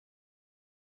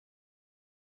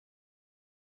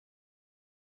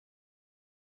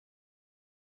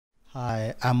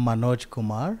Hi, I'm Manoj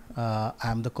Kumar.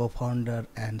 I'm the co-founder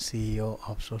and CEO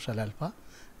of Social Alpha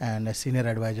and a senior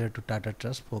advisor to Tata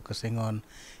Trusts focusing on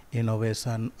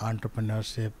innovation,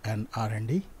 entrepreneurship and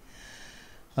R&D.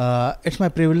 It's my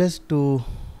privilege to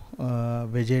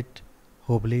visit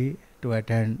Hubballi to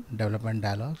attend development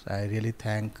dialogues. I really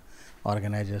thank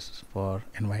organizers for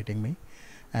inviting me,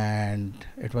 and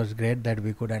it was great that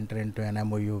we could enter into an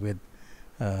MOU with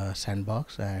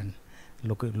Sandbox, and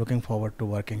looking forward to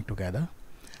working together.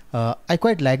 I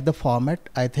quite like the format.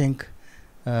 I think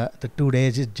the 2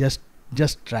 days is just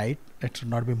right. It should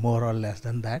not be more or less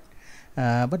than that.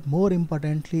 But more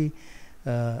importantly,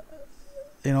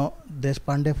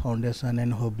 Deshpande Foundation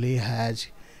in Hubballi has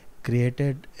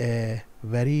created a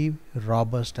very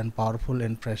robust and powerful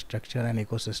infrastructure and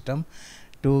ecosystem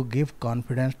to give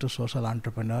confidence to social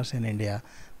entrepreneurs in India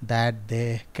that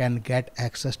they can get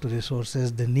access to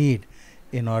resources they need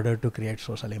in order to create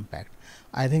social impact.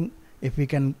 I think if we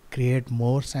can create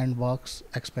more sandbox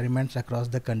experiments across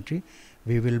the country,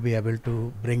 we will be able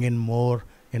to bring in more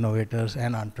innovators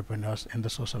and entrepreneurs in the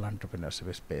social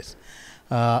entrepreneurship space.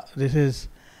 This is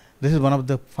one of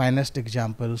the finest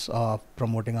examples of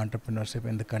promoting entrepreneurship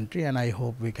in the country, and I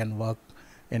hope we can work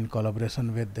in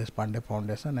collaboration with this Deshpande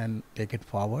Foundation and take it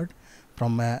forward.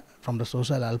 From the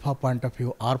Social Alpha point of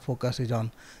view, our focus is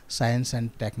on science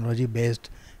and technology based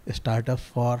startups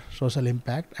for social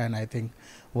impact, and I think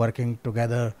working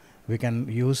together we can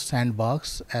use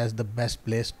Sandbox as the best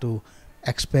place to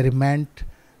experiment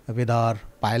with our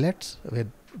pilots, with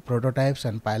prototypes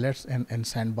and pilots in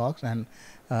Sandbox. And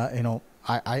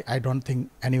I don't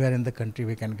think anywhere in the country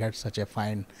we can get such a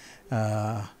fine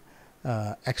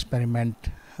experiment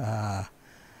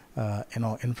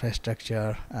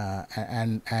infrastructure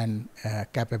and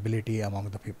capability among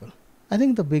the people. I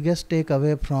think the biggest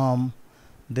takeaway from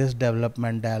this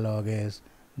development dialogue is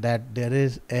that there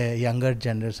is a younger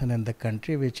generation in the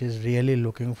country which is really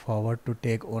looking forward to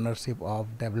take ownership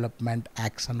of development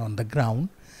action on the ground,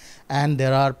 and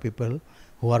there are people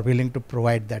who are willing to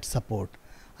provide that support.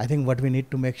 I think what we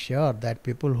need to make sure that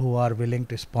people who are willing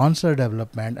to sponsor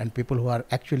development and people who are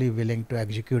actually willing to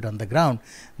execute on the ground,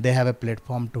 they have a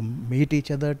platform to meet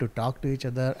each other, to talk to each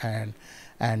other,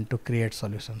 and to create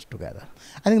solutions together.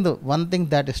 I think the one thing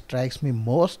that strikes me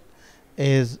most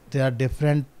is there are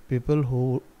different people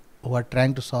who are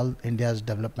trying to solve India's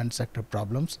development sector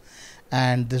problems,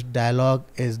 and this dialogue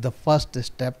is the first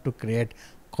step to create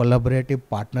collaborative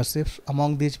partnerships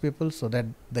among these people so that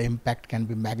the impact can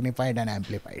be magnified and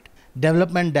amplified.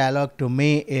 Development dialogue to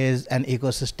me is an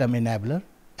ecosystem enabler,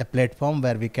 a platform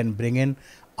where we can bring in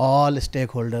all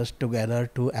stakeholders together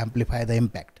to amplify the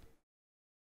impact.